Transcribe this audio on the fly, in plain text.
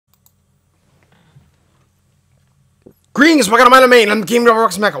Greetings, welcome to my domain. I'm Game Over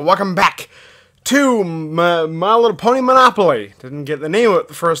Rocksmack. Welcome back to My Little Pony Monopoly. Didn't get the name of it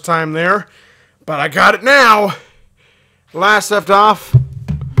the first time there, but I got it now. Last left off,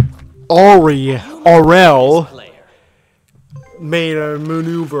 Aurel made a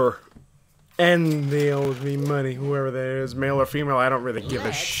maneuver, and they owed me money. Whoever that is, male or female, I don't really give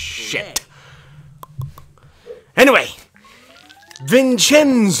a shit. Anyway,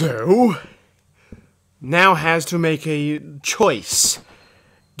 Vincenzo now has to make a choice.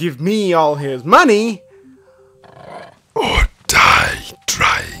 Give me all his money, or die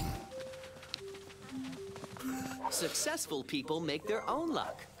trying. Successful people make their own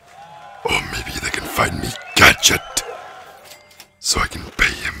luck. Or maybe they can find me Gadget, so I can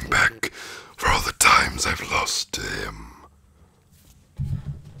pay him back for all the times I've lost to him.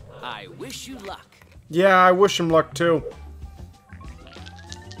 I wish you luck. Yeah, I wish him luck too.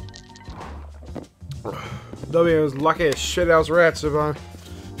 They'll be as lucky as shithouse rats if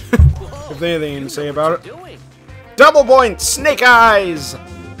if they have anything to say about it. Double point, Snake Eyes.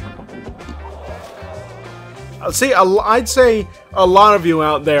 See, I'd say a lot of you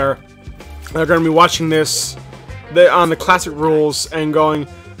out there are going to be watching this on the classic rules and going,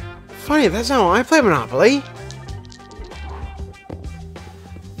 "Funny, that's not how I play Monopoly."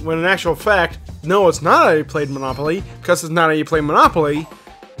 When in actual fact, no, it's not how you played Monopoly, because it's not how you play Monopoly.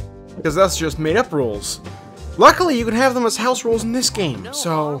 Because that's just made-up rules. Luckily, you can have them as house rules in this game,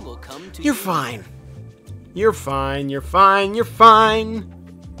 so you're fine. You're fine, you're fine, you're fine.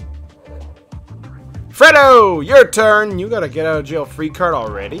 Fredo, your turn. You got a get out of jail free card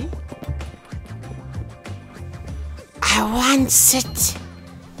already. I want it.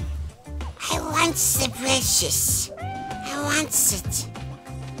 I want the precious. I want it.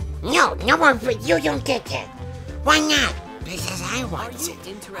 No more, you don't get it. Why not? Because I want it.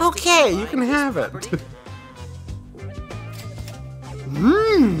 Okay, you can have it.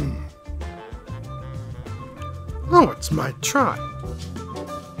 Oh, it's my try.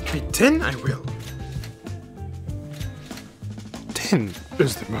 Pay 10, I will. 10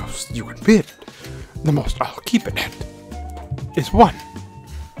 is the most you can bid. The most I'll keep it at is 1.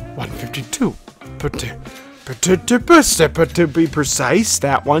 152. But to be precise,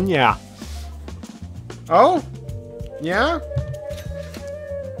 that one, yeah. Oh? Yeah?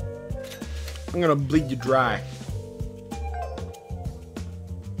 I'm gonna bleed you dry.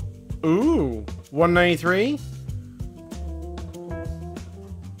 Ooh, 193?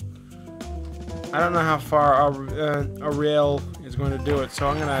 I don't know how far Aurel is going to do it, so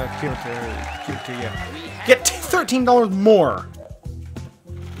I'm gonna give it to you. Get $13 more!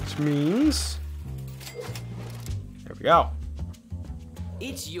 Which means... There we go.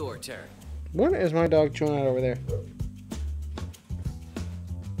 It's your turn. What is my dog chewing out over there?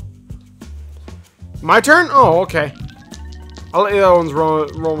 My turn? Oh, okay. I'll let the other ones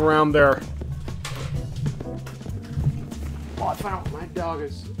roll around there. Oh, I found out my dog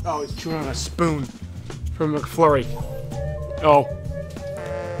is... Oh, he's chewing on a spoon from McFlurry. Oh.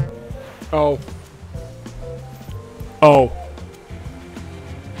 Oh. Oh.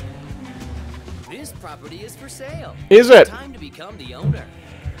 This property is for sale. Is it? Time to become the owner.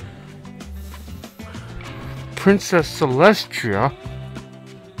 Princess Celestia?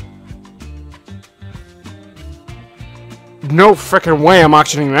 No frickin' way I'm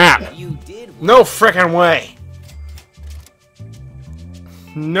auctioning that. You did. No frickin' way.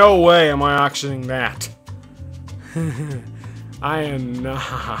 No way am I auctioning that. I am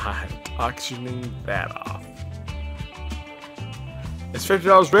not auctioning that off. It's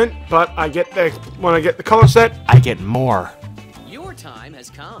 $50 rent, but I get when I get the color set, I get more. Your time has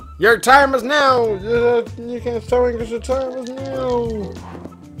come. Your time is now. You can't start because your time is now.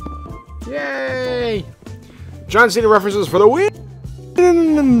 Yay! John Cena references for the win.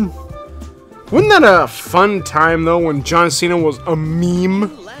 Wasn't that a fun time though when John Cena was a meme? You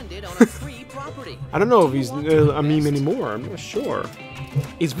landed on a free property. I don't know if he's a meme anymore. I'm not sure.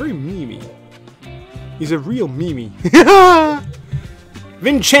 He's very memey. He's a real memey.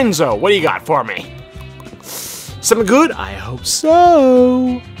 Vincenzo, what do you got for me? Something good? I hope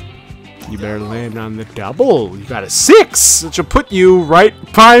so. You better land on the double. You got a 6, which will put you right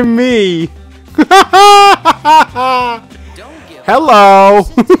by me. Hello.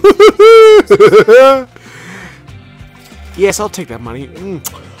 Yes, I'll take that money.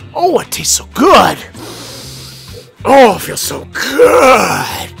 Oh, it tastes so good. Oh, it feels so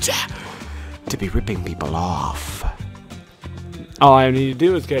good to be ripping people off. All I need to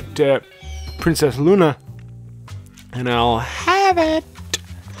do is get Princess Luna, and I'll have it.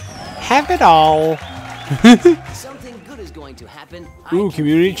 Have it all. Something good is going to happen. Ooh,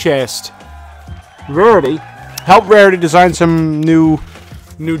 community chest. Rarity. Help Rarity design some new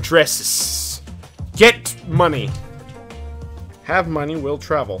dresses. Get money. Have money, will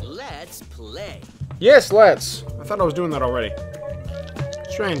travel. Let's play. Yes, let's. I thought I was doing that already.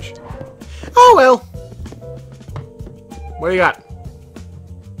 Strange. Oh well. What do you got?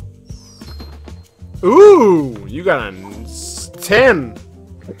 Ooh, you got a 10.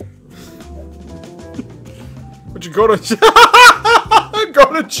 Would you go to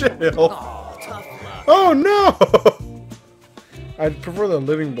go to jail? Oh, tough luck. Oh no! I'd prefer the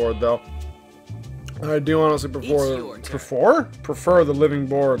living board though. I do honestly prefer the living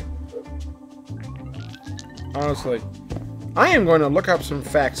board. Honestly, I am going to look up some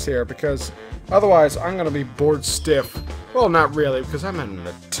facts here because otherwise I'm going to be bored stiff. Well, not really, because I'm having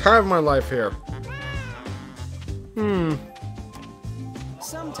the time of my life here.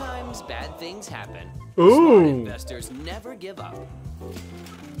 Sometimes bad things happen. Ooh. Smart investors never give up.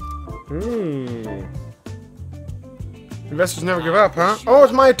 Investors never give up, huh? Oh,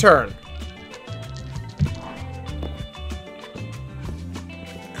 it's my turn.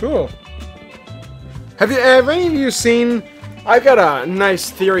 Cool. Have any of you seen? I've got a nice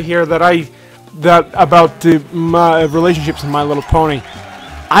theory here that about my relationships in My Little Pony.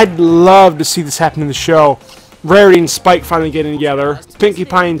 I'd love to see this happen in the show. Rarity and Spike finally getting together. Pinkie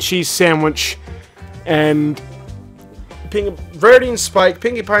Pie and Cheese Sandwich, and Rarity and Spike,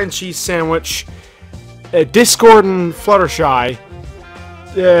 Pinkie Pie and Cheese Sandwich, Discord and Fluttershy,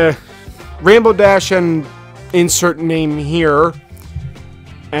 Rainbow Dash and insert name here,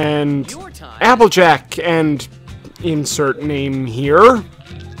 and Applejack and insert name here,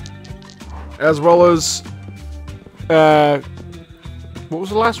 as well as what was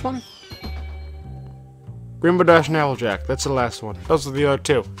the last one? Rainbow Dash and Applejack. That's the last one. Those are the other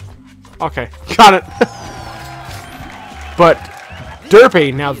two. Okay, got it. But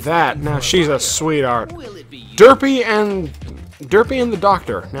Derpy, now she's a sweetheart. Derpy and the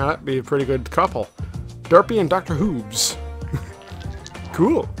Doctor. Now that'd be a pretty good couple. Derpy and Dr. Hoobs.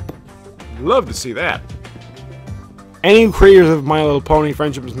 Cool. Love to see that. Any creators of My Little Pony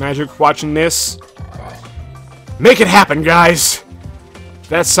Friendship is Magic watching this, make it happen, guys.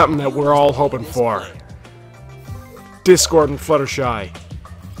 That's something that we're all hoping for. Discord and Fluttershy,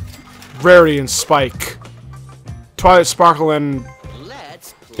 Rarity and Spike, Twilight Sparkle and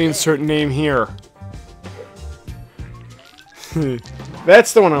insert name here.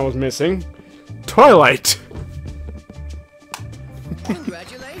 That's the one I was missing. Twilight.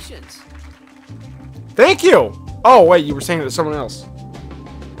 Congratulations. Thank you. Oh wait, you were saying it to someone else.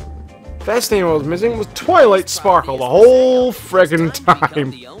 That's the name I was missing was Twilight Sparkle the whole friggin'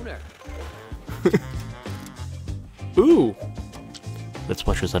 time. Ooh. Let's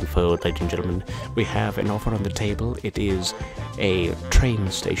watch this unfold, ladies and gentlemen. We have an offer on the table. It is a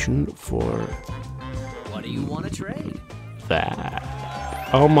train station for... What do you want to trade? That.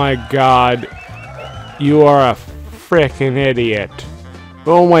 Oh my god. You are a frickin' idiot.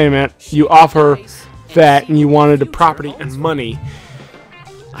 Oh, wait a minute. You offer that and you wanted the property and money.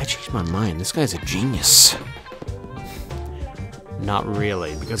 I changed my mind. This guy's a genius. Not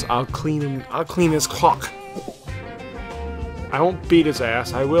really, because I'll clean his clock. I won't beat his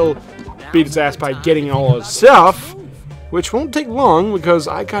ass. I will beat his ass by getting all his stuff, which won't take long because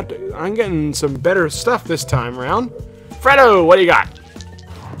I'm getting some better stuff this time around. Fredo, what do you got?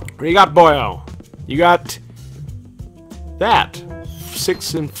 What do you got, boyo? You got that.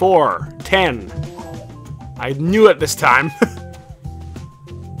 6 and 4, 10. I knew it this time.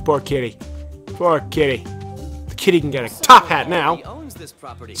 Poor kitty. Poor kitty. The kitty can get a top hat now.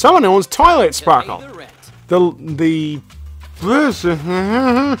 Someone owns Twilight Sparkle.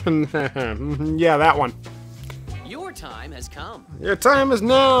 Yeah, that one. Your time has come. Your time is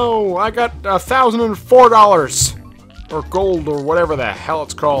now. I got $1,004 or gold or whatever the hell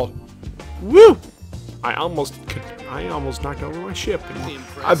it's called. Woo! I almost knocked over my ship.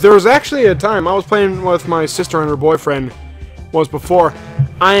 There was actually a time I was playing with my sister and her boyfriend. Was before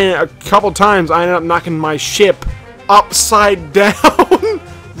a couple times I ended up knocking my ship upside down,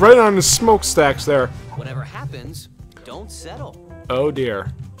 right on the smokestacks there. Whatever happens, don't settle. Oh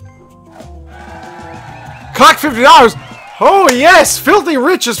dear. Collect $50! Oh yes! Filthy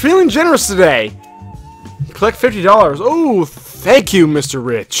Rich is feeling generous today. Collect $50. Oh, thank you, Mr.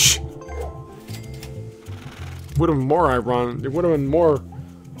 Rich. Would have been more ironic. It would have been more.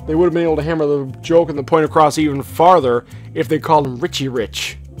 They would have been able to hammer the joke and the point across even farther if they called him Richie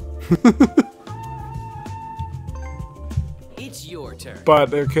Rich. It's your turn.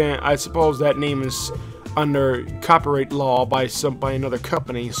 But okay, I suppose that name is under copyright law by another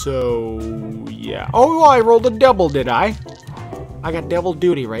company, so yeah. Oh, well, I rolled a double, did I? I got double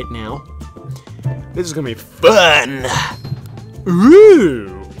duty right now. This is gonna be fun.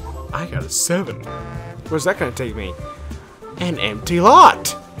 Ooh, I got a 7. Where's that gonna take me? An empty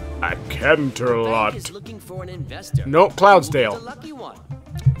lot. A Canterlot. Bank is looking for an investor. Nope, The Cloudsdale. lucky one.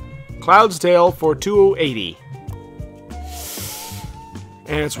 Cloudsdale for 280.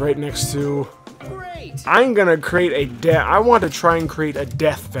 And it's right next to... Great. I'm gonna create a death... I want to try and create a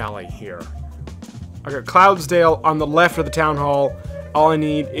Death Valley here. I got Cloudsdale on the left of the town hall. All I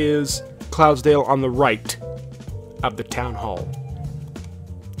need is Cloudsdale on the right of the town hall.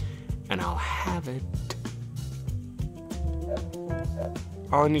 And I'll have it.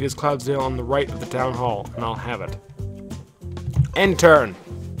 All I need is Cloudsdale on the right of the town hall, and I'll have it. End turn.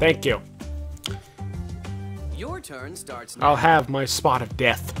 Thank you. Your turn starts now. I'll have my spot of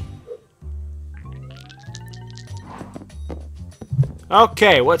death.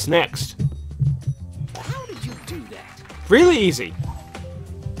 Okay, what's next? How did you do that? Really easy.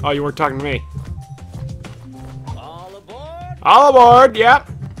 Oh, you weren't talking to me. All aboard. All aboard, yep.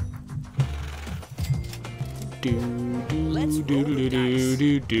 Let's roll the dice.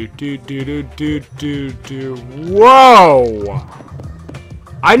 Whoa!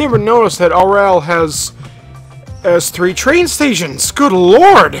 I never noticed that Aurel has 3 train stations. Good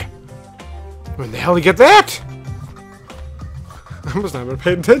lord! When the hell did you get that? I must not have been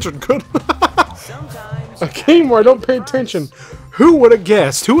paying attention. Good. Sometimes A game where I don't pay attention. Who would have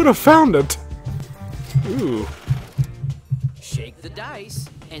guessed? Who would have found it? Ooh. shake the dice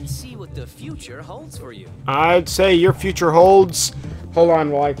and see what the future holds for you. I'd say your future holds... Hold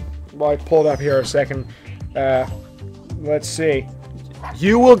on while I pull it up here a second. Let's see.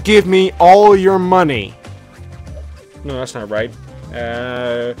 You will give me all your money. No, that's not right.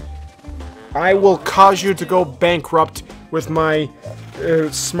 I will cause you to go bankrupt with my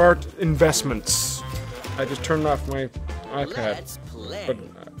smart investments. I just turned off my iPad. Let's play. But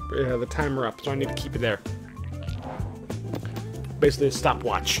the timer up, so I need to keep it there. Basically a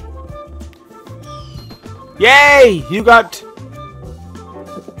stopwatch. Yay! You got...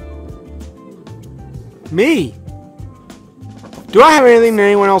 me! Do I have anything that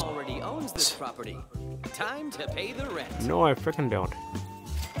anyone else... Already owns this property. Time to pay the rent. No, I frickin' don't.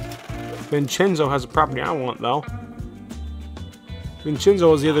 Vincenzo has a property I want, though.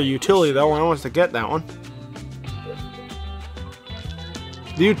 Vincenzo is the other utility, though, and I want us to get that one.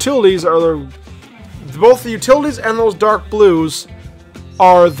 The utilities are the... Both the utilities and those dark blues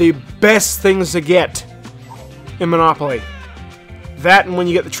are the best things to get in Monopoly. That, and when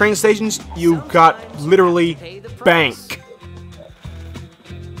you get the train stations, you got literally bank.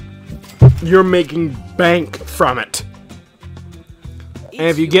 You're making bank from it. And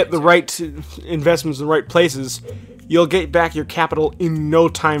if you get the right investments in the right places, you'll get back your capital in no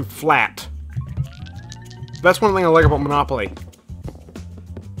time flat. That's one thing I like about Monopoly.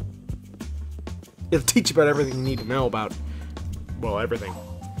 It'll teach you about everything you need to know about, well, everything.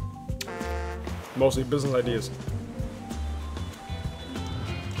 Mostly business ideas.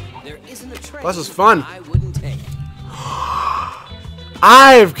 There isn't a trade This is fun. I wouldn't take.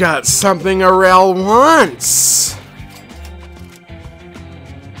 I've got something Aurel wants.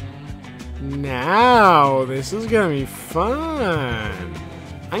 Now, this is gonna be fun.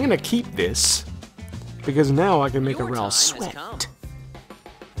 I'm gonna keep this because now I can make Your Aurel time has sweat. come.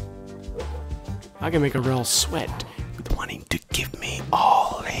 I can make Aurel sweat with wanting to give me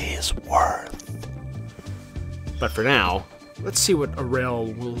all his worth. But for now, let's see what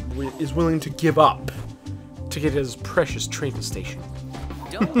Aurel is willing to give up to get his precious train station.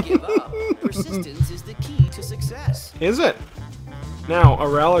 Don't give up. Persistence is the key to success. Is it? Now,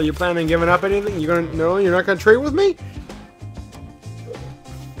 Aurel, are you planning on giving up anything? You're not gonna trade with me?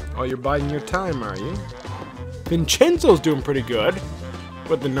 Oh, you're biding your time, are you? Vincenzo's doing pretty good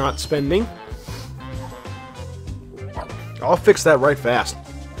with the not spending. I'll fix that right fast.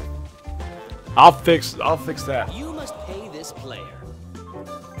 I'll fix that. You must pay this player.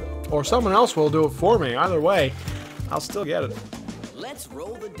 Or someone else will do it for me. Either way, I'll still get it. Let's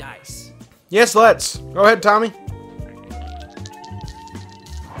roll the dice. Yes, let's. Go ahead, Tommy.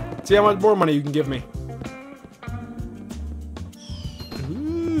 See how much more money you can give me.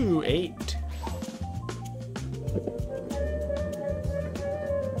 Ooh, 8.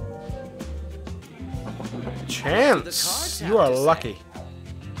 Chance, you are lucky.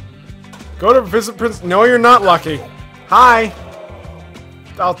 Go to visit Prince. No, you're not lucky. Hi.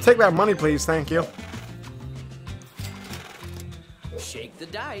 I'll take that money, please. Thank you. Shake the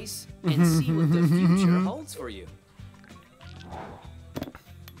dice and see what the future holds for you.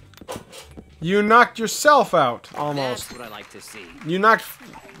 You knocked yourself out, almost. That's what I like to see. You knocked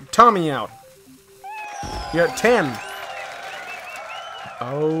Tommy out. You're at 10.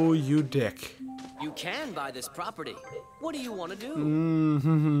 Oh, you dick. You can buy this property. What do you want to do?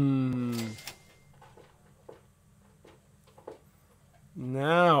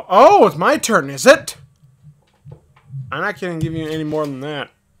 Now, oh, it's my turn, is it? I'm not gonna give you any more than that.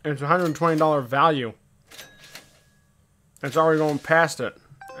 It's $120 value. It's already going past it.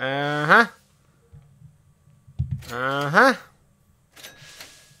 Uh-huh. Uh-huh.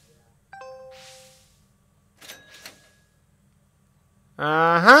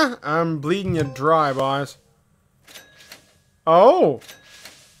 Uh-huh. I'm bleeding you dry, boys. Oh.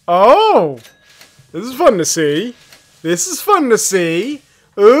 Oh. This is fun to see. This is fun to see.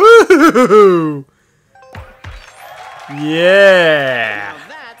 Ooh. Yeah. Now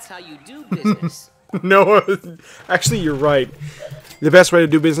that's how you do business. No, actually, you're right. The best way to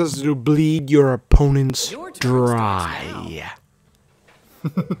do business is to bleed your opponents dry.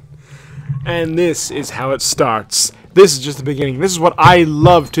 And this is how it starts. This is just the beginning. This is what I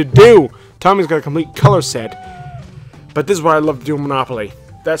love to do. Tommy's got a complete color set. But this is what I love to do in Monopoly.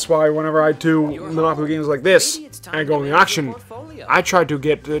 That's why whenever I do Monopoly games like this, I go in the auction, I try to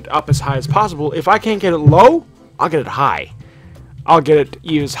get it up as high as possible. If I can't get it low, I'll get it high. I'll get it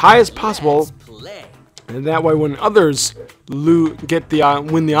as high as possible. And that way when others win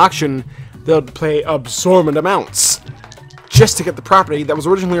the auction, they'll pay absorbent amounts. Just to get the property that was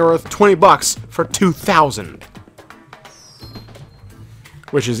originally worth 20 bucks for 2,000.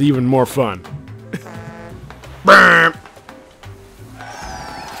 Which is even more fun.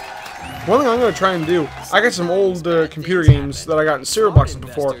 One thing I'm going to try and do, I got some old computer games that I got in cereal boxes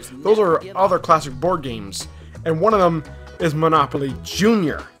before. Those are other classic board games. And one of them is Monopoly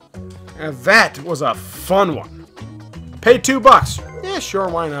Junior. And that was a fun one. Pay $2. Yeah, sure,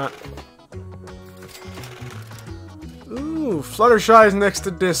 why not? Ooh, Fluttershy's next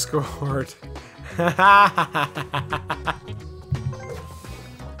to Discord.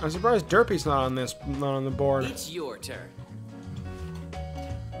 I'm surprised Derpy's not on the board. It's your turn.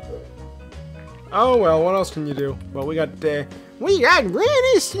 Oh well, what else can you do? Well, we got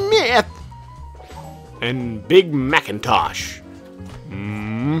Granny Smith and Big Macintosh.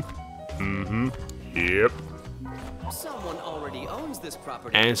 Yep. Someone already owns this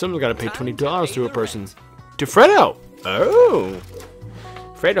property. And someone's got to pay $20 to a person. To Fredo. Oh.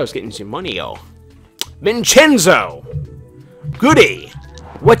 Fredo's getting some money, yo. Vincenzo. Goody.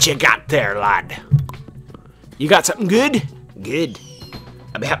 What you got there, lad? You got something good? Good.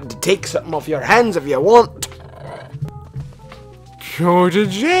 I'll be happy to take something off your hands if you want. Go to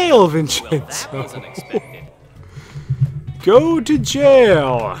jail, Vincenzo. Well, that was unexpected. Go to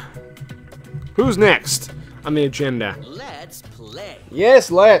jail. Who's next on the agenda? Let's play.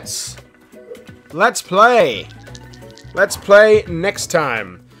 Yes, let's. Let's play. Let's play next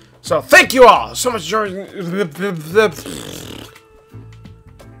time. So thank you all so much for joining.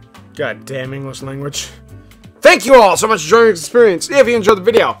 Goddamn English language. Thank you all so much for joining this experience. If you enjoyed the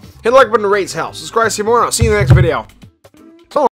video, hit the like button to rate, help. Subscribe to see more, and I'll see you in the next video.